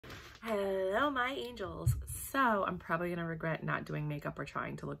Hello, my angels. So I'm probably gonna regret not doing makeup or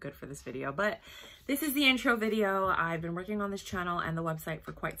trying to look good for this video, but this is the intro video. I've been working on this channel and the website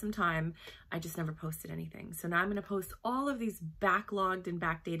for quite some time. I just never posted anything. So now I'm gonna post all of these backlogged and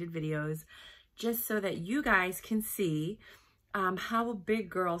backdated videos just so that you guys can see how a big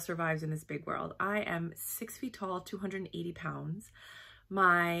girl survives in this big world. I am 6 feet tall, 280 pounds.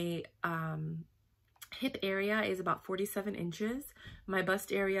 My hip area is about 47 inches. My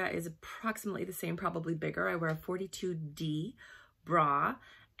bust area is approximately the same, probably bigger. I wear a 42D bra,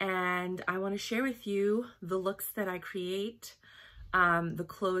 and I want to share with you the looks that I create, the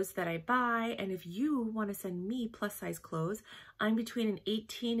clothes that I buy, and if you want to send me plus size clothes, I'm between an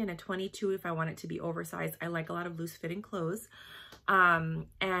 18 and a 22 if I want it to be oversized. I like a lot of loose fitting clothes. And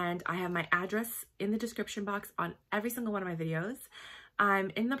I have my address in the description box on every single one of my videos.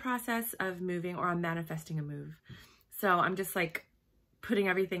 I'm in the process of moving, or I'm manifesting a move. So I'm just like putting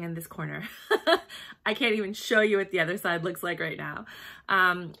everything in this corner. I can't even show you what the other side looks like right now.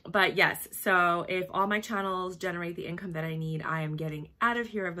 But yes, so if all my channels generate the income that I need, I am getting out of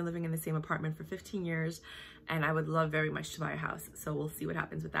here. I've been living in the same apartment for 15 years and I would love very much to buy a house. So we'll see what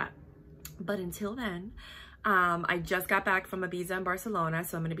happens with that. But until then, I just got back from Ibiza and Barcelona.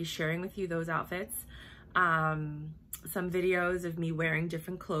 So I'm going to be sharing with you those outfits. Some videos of me wearing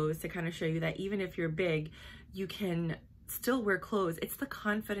different clothes to kind of show you that even if you're big, you can still wear clothes. It's the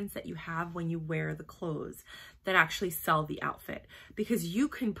confidence that you have when you wear the clothes that actually sell the outfit, because you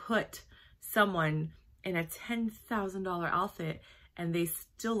can put someone in a $10,000 outfit and they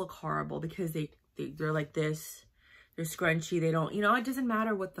still look horrible because they're like this, they're scrunchy, they don't, you know, it doesn't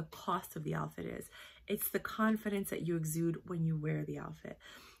matter what the cost of the outfit is. It's the confidence that you exude when you wear the outfit.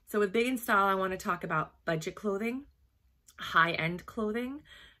 So with Big in Style, I want to talk about budget clothing, high-end clothing,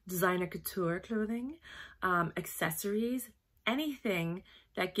 designer couture clothing, accessories, anything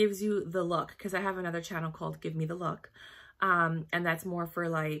that gives you the look, because I have another channel called Give Me the Look, and that's more for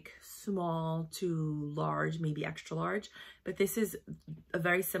like small to large, maybe extra large, but this is a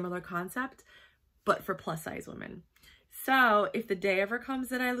very similar concept, but for plus size women. So if the day ever comes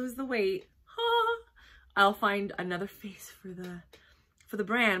that I lose the weight, I'll find another face for the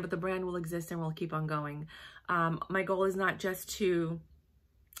brand, but the brand will exist and will keep on going. My goal is not just to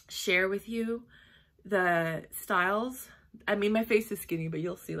share with you the styles. I mean, my face is skinny, but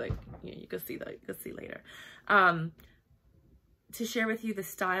you'll see, like, you know, you can see that, you'll see later. To share with you the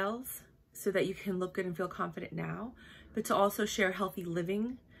styles so that you can look good and feel confident now, but to also share healthy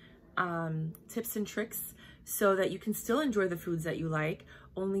living tips and tricks so that you can still enjoy the foods that you like,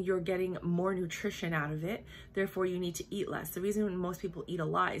 only you're getting more nutrition out of it. Therefore, you need to eat less. The reason most people eat a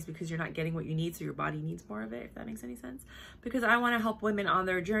lot is because you're not getting what you need, so your body needs more of it, if that makes any sense. Because I want to help women on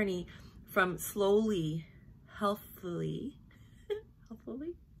their journey from slowly, healthfully,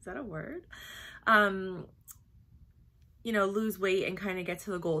 healthfully, is that a word? You know, lose weight and kind of get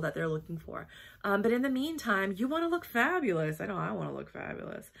to the goal that they're looking for. But in the meantime, you want to look fabulous. I know I want to look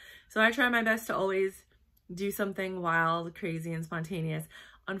fabulous. So I try my best to always do something wild, crazy, and spontaneous.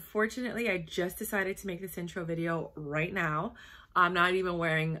 Unfortunately, I just decided to make this intro video right now. I'm not even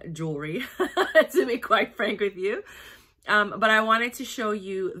wearing jewelry, to be quite frank with you. But I wanted to show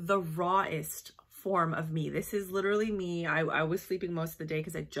you the rawest form of me. This is literally me. I was sleeping most of the day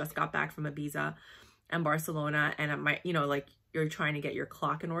because I just got back from Ibiza and Barcelona, and you know, like, you're trying to get your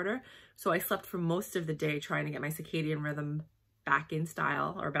clock in order. So I slept for most of the day trying to get my circadian rhythm back in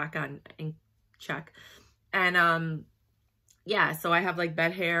style, or back on in check. And yeah, so I have like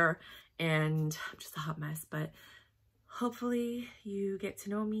bed hair and I'm just a hot mess, but hopefully you get to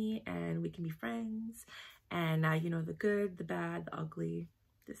know me and we can be friends, and you know, the good, the bad, the ugly.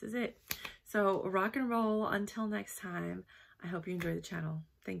 This is it. So rock and roll until next time. I hope you enjoy the channel.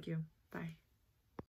 Thank you. Bye.